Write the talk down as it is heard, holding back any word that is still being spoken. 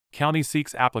County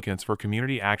seeks applicants for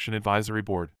Community Action Advisory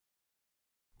Board.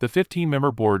 The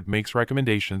 15-member board makes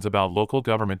recommendations about local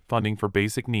government funding for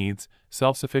basic needs,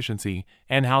 self-sufficiency,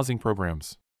 and housing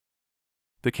programs.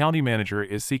 The county manager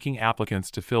is seeking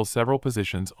applicants to fill several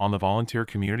positions on the Volunteer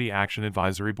Community Action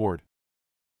Advisory Board.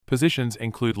 Positions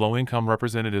include low-income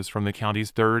representatives from the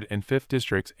county's 3rd and 5th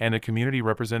districts and a community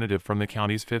representative from the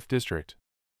county's 5th district.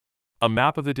 A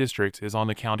map of the districts is on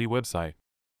the county website.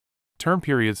 Term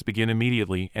periods begin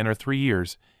immediately and are 3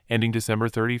 years, ending December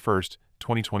 31,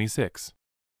 2026.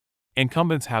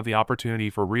 Incumbents have the opportunity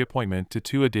for reappointment to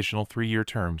 2 additional 3-year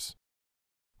terms.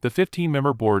 The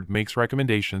 15-member board makes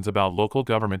recommendations about local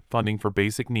government funding for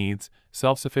basic needs,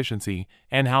 self-sufficiency,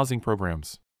 and housing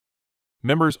programs.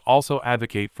 Members also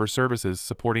advocate for services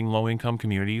supporting low-income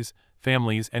communities,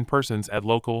 families, and persons at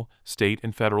local, state,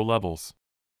 and federal levels.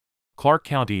 Clark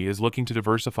County is looking to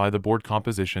diversify the board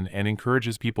composition and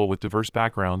encourages people with diverse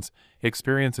backgrounds,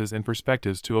 experiences, and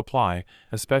perspectives to apply,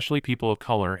 especially people of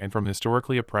color and from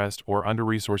historically oppressed or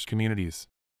under-resourced communities.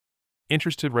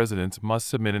 Interested residents must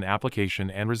submit an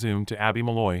application and resume to Abby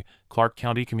Malloy, Clark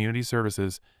County Community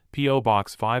Services, P.O.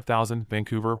 Box 5000,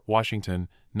 Vancouver, Washington,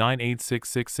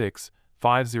 98666,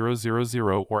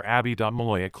 5000 or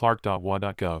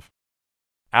abby.malloy@clark.wa.gov.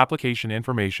 Application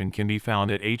information can be found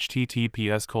at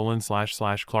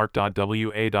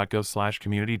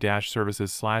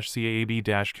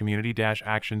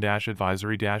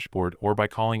https://clark.wa.gov/community-services/caab-community-action-advisory-board or by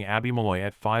calling Abby Malloy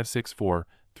at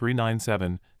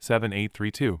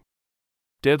 564-397-7832.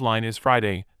 Deadline is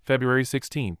Friday, February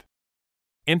 16th.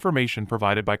 Information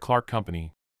provided by Clark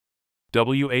Company.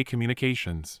 WA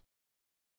Communications.